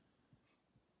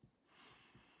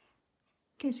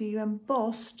 Okay, so you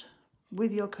embossed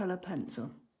with your colour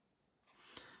pencil.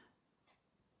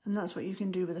 And that's what you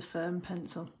can do with a firm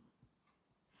pencil.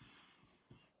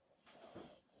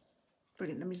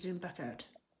 Brilliant, let me zoom back out.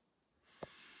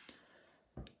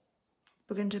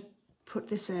 We're going to put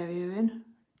this area in,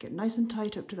 get nice and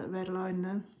tight up to that red line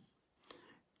then.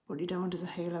 What you don't want is a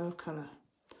halo of colour.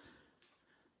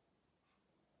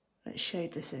 Let's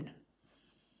shade this in.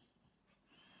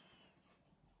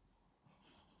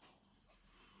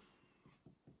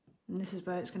 And this is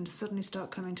where it's going to suddenly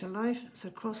start coming to life, so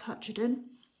cross hatch it in.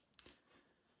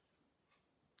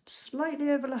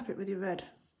 Slightly overlap it with your red.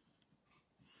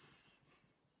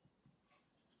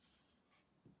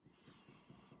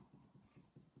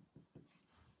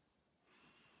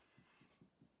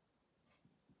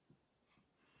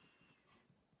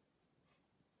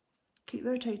 Keep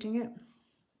rotating it.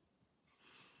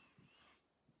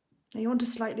 Now you want to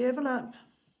slightly overlap.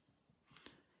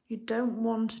 You don't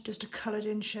want just a coloured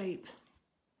in shape.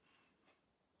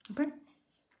 Okay?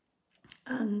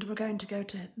 And we're going to go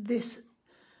to this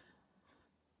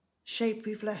shape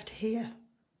we've left here.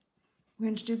 We're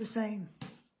going to do the same.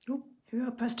 Oh, here we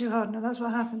are, press too hard. Now that's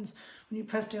what happens when you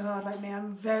press too hard like me.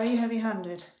 I'm very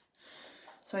heavy-handed.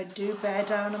 So I do bear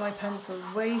down on my pencil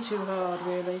way too hard,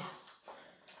 really.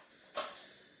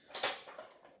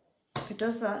 If it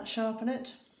does that, sharpen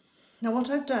it. Now what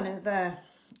I've done in there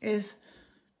is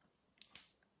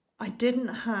I didn't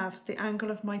have the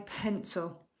angle of my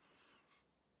pencil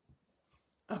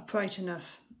upright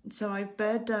enough. So I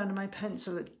bared down on my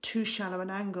pencil at too shallow an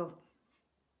angle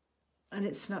and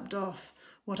it snapped off.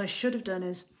 What I should have done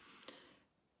is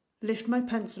lift my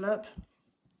pencil up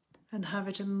and have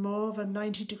it a more of a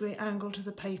 90-degree angle to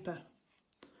the paper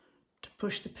to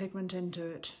push the pigment into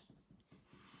it.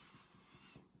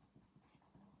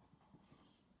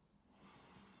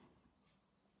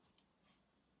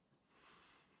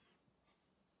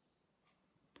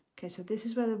 Okay, so this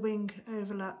is where the wing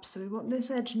overlaps, so we want this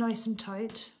edge nice and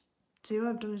tight. See,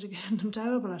 I've done it again, I'm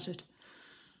terrible at it.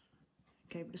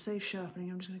 Okay, but to save sharpening,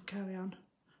 I'm just going to carry on.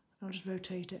 I'll just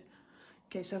rotate it.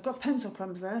 Okay, so I've got pencil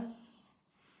crumbs there.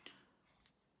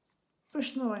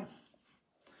 Push them away.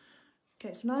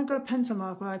 Okay, so now I've got a pencil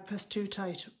mark where I press too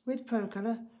tight. With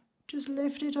Procolour, just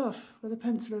lift it off with a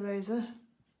pencil eraser.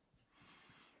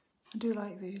 I do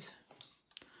like these.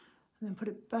 And then put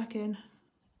it back in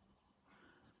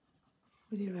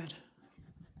with your red.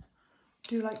 I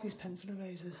do like these pencil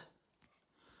erasers.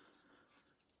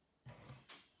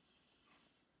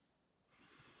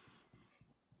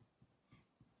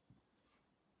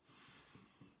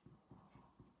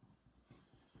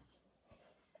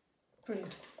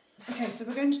 Brilliant. Okay, so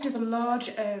we're going to do the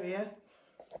large area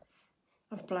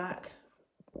of black,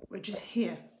 which is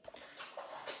here.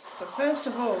 But first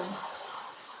of all,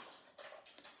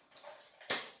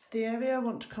 the area I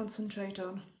want to concentrate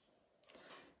on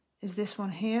is this one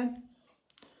here.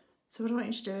 So what I want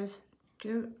you to do is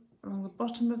go along the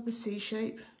bottom of the C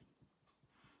shape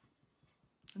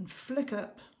and flick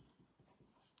up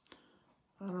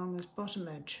along this bottom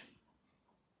edge.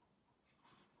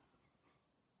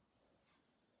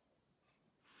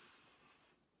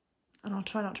 And I'll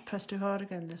try not to press too hard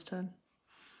again this time.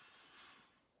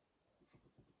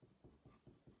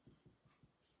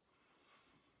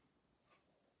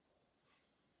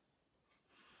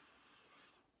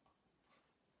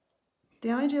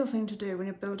 the ideal thing to do when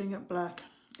you're building up black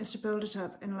is to build it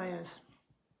up in layers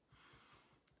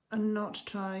and not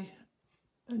try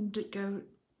and go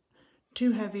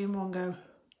too heavy in one go.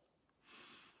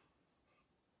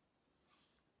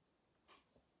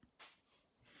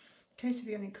 In case of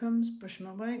any crumbs, brush them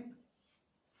away.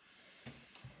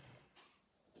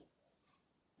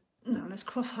 Now let's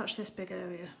cross hatch this big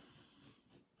area.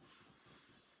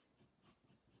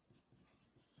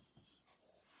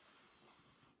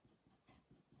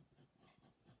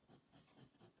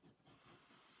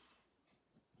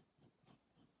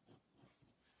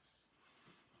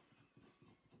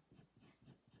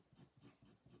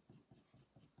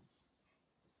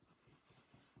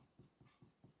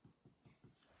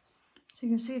 So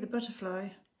you can see the butterfly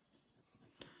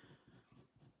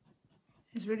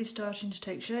is really starting to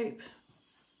take shape.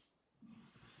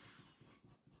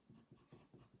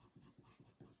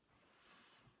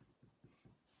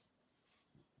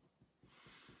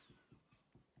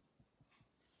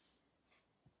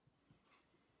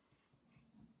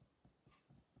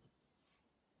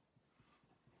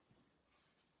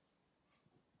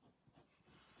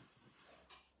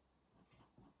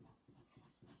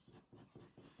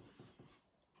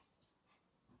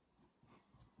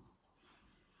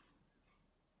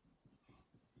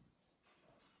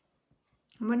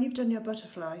 And when you've done your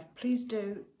butterfly, please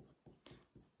do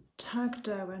tag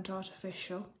Derwent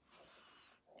Artificial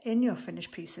in your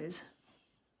finished pieces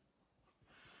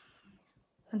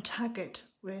and tag it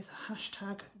with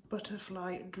hashtag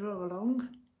butterfly draw along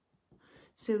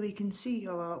so we can see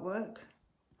your artwork.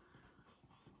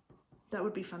 That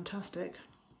would be fantastic.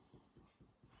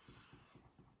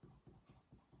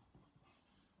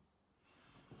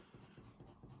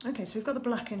 Okay, so we've got the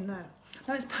black in there.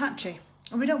 Now it's patchy,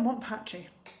 and we don't want patchy.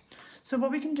 So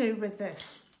what we can do with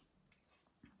this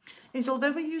is,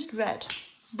 although we used red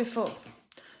before,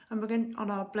 and we're going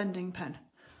on our blending pen,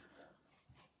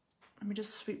 let me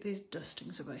just sweep these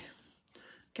dustings away.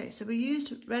 Okay, so we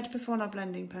used red before on our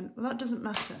blending pen. Well, that doesn't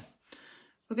matter.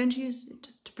 We're going to use it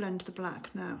to blend the black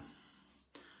now.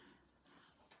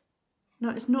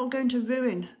 Now, it's not going to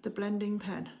ruin the blending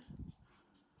pen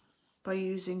by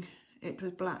using it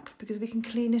with black, because we can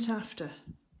clean it after.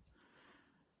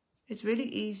 It's really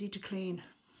easy to clean.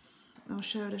 I'll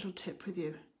share a little tip with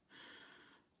you.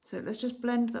 So let's just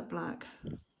blend that black,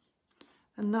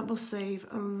 and that will save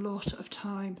a lot of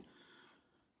time.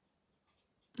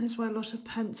 That's why a lot of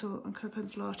pencil and colour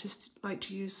pencil artists like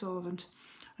to use solvent.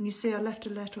 And you see I left a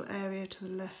little area to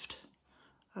the left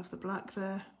of the black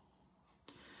there.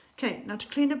 Okay, now to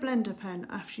clean a blender pen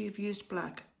after you've used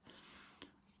black,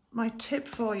 my tip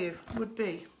for you would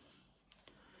be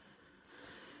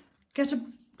get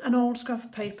an old scrap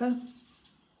of paper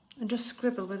and just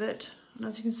scribble with it, and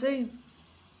as you can see,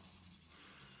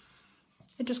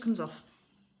 it just comes off.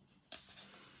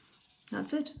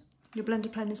 That's it. Your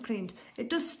blender pen is cleaned. It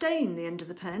does stain the end of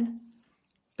the pen,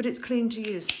 but it's clean to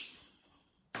use.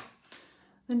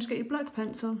 Then just get your black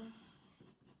pencil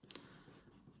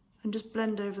and just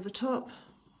blend over the top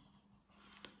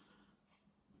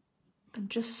and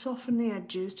just soften the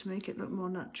edges to make it look more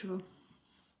natural.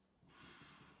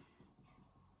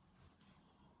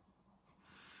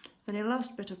 Then your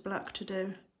last bit of black to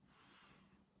do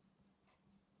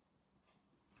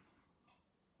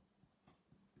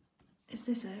is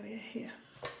this area here.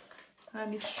 I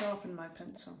need to sharpen my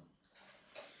pencil.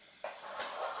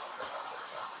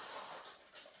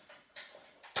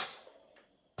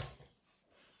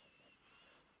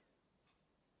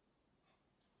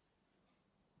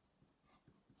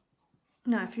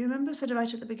 Now, if you remember I said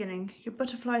right at the beginning, your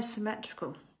butterfly is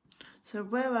symmetrical. So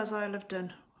whereas I'll have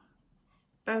done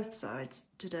both sides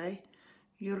today,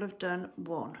 you'll have done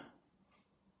one.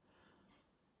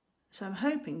 So I'm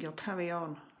hoping you'll carry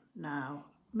on now.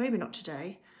 Maybe not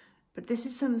today, but this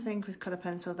is something with colour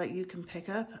pencil that you can pick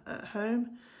up at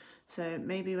home. So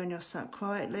maybe when you're sat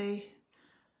quietly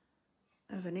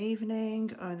of an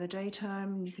evening or in the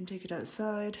daytime, you can take it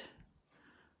outside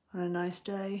on a nice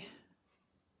day.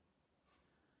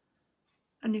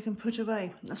 And you can put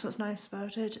away. That's what's nice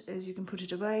about it, is you can put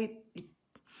it away.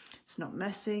 It's not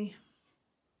messy.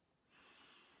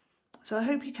 So I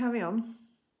hope you carry on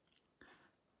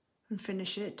and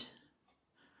finish it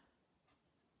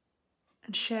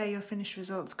and share your finished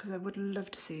results, because I would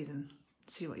love to see them,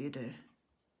 see what you do.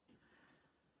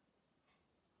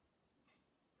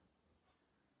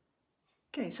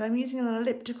 Okay, so I'm using an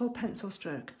elliptical pencil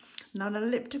stroke. Now, an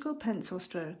elliptical pencil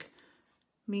stroke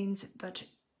means that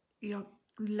your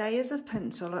layers of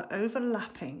pencil are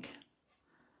overlapping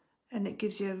and it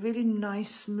gives you a really nice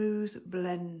smooth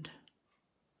blend.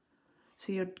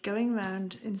 So you're going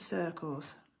round in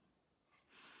circles.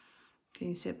 Can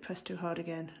you see it pressed too hard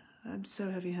again? I'm so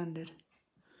heavy-handed.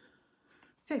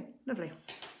 Okay, lovely.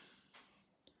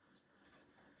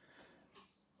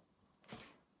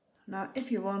 Now,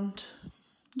 if you want,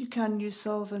 you can use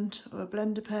solvent or a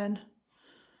blender pen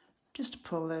just to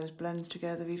pull those blends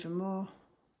together even more.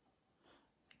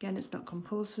 Again, it's not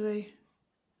compulsory.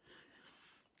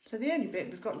 So the only bit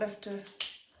we've got left to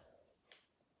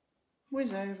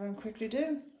whiz over and quickly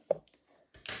do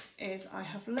is I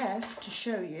have left to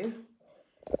show you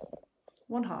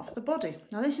one half of the body.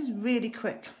 Now this is really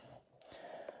quick.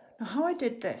 Now how I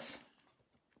did this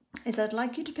is I'd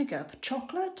like you to pick up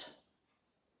chocolate,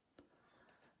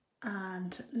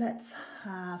 and let's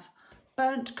have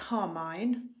burnt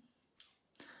carmine,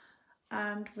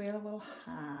 and we will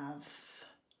have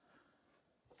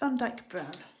Van Dyke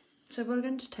brown. So we're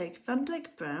going to take Van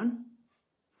Dyke brown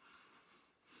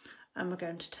and we're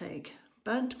going to take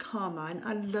burnt carmine.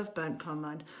 I love burnt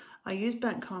carmine. I use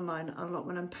burnt carmine a lot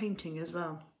when I'm painting as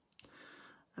well.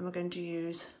 And we're going to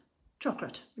use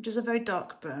chocolate, which is a very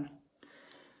dark brown.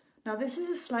 Now this is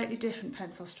a slightly different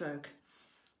pencil stroke.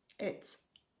 It's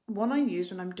one I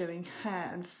use when I'm doing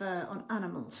hair and fur on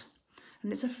animals.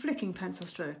 And it's a flicking pencil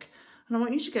stroke. And I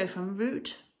want you to go from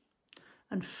root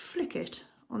and flick it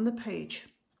on the page.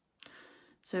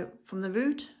 So from the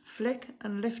root, flick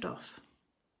and lift off.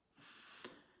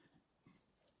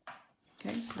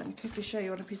 Okay, so let me quickly show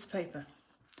you on a piece of paper.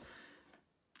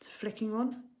 It's a flicking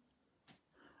one.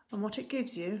 And what it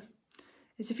gives you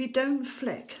is if you don't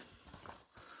flick,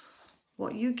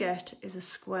 what you get is a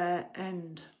square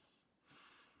end.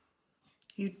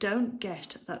 You don't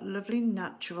get that lovely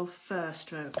natural fur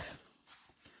stroke.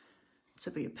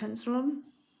 So put your pencil on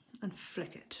and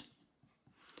flick it.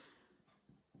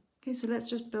 Okay, so let's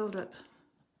just build up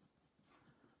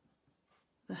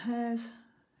the hairs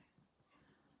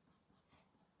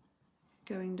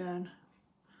going down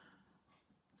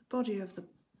the body of the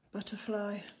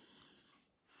butterfly.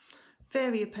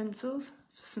 Vary your pencils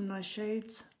for some nice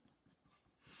shades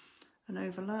and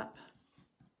overlap.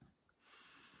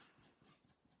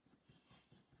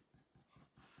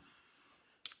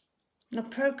 Now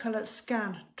Procolour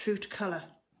scan true to colour.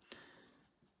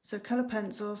 So colour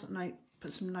pencils, and I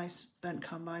put some nice burnt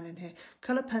carmine in here.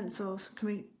 Colour pencils can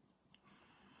be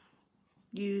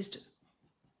used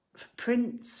for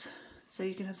prints, so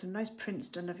you can have some nice prints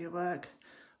done of your work,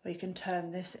 or you can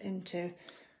turn this into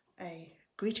a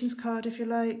greetings card if you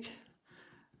like.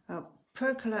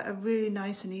 Procolour are really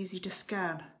nice and easy to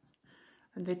scan,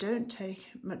 and they don't take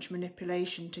much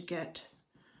manipulation to get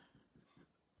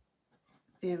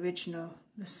the original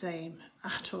the same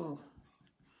at all.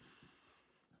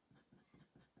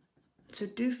 So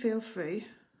do feel free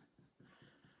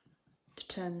to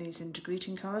turn these into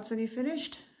greeting cards when you're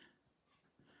finished.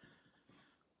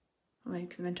 Or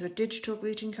make them into a digital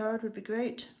greeting card would be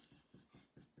great.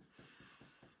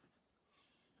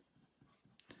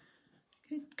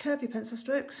 Okay, curve your pencil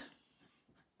strokes.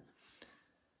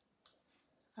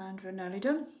 And we're nearly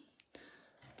done.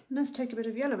 And let's take a bit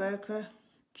of yellow ochre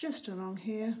just along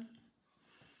here.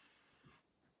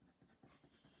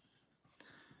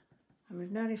 And we've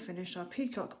nearly finished our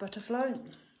peacock butterfly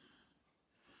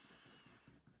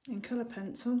in colour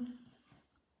pencil.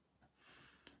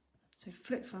 So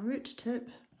flick from root to tip.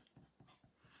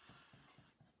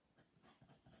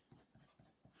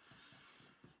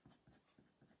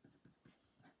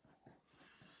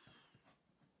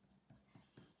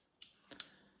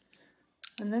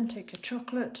 And then take your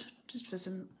chocolate just for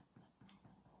some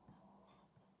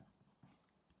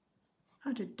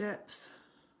added depth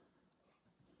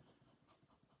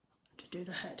to do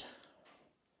the head.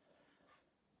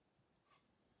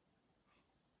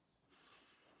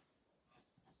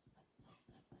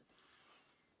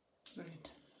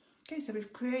 Brilliant. Okay, so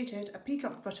we've created a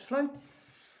peacock butterfly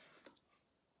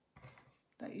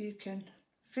that you can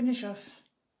finish off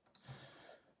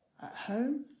at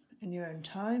home in your own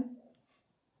time.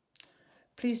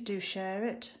 Please do share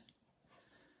it.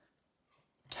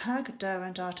 Tag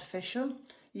Derwent Artificial.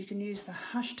 You can use the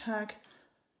hashtag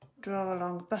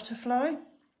 #DrawAlongButterfly.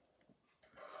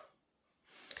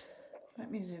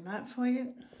 Let me zoom out for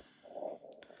you.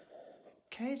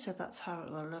 Okay, so that's how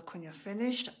it will look when you're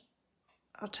finished.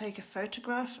 I'll take a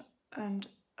photograph and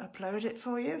upload it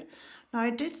for you. Now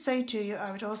I did say to you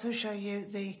I would also show you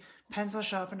the pencil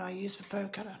sharpener I use for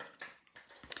Procolour.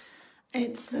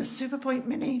 It's the Superpoint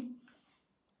Mini.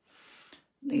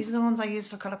 These are the ones I use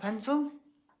for colour pencil.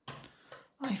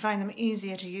 I find them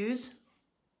easier to use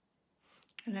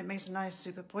and it makes a nice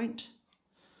super point.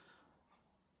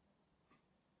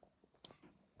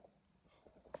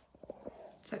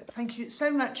 So thank you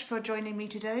so much for joining me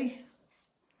today.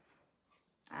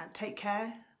 take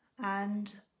care,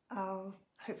 and I'll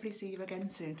hopefully see you again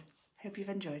soon. Hope you've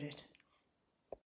enjoyed it.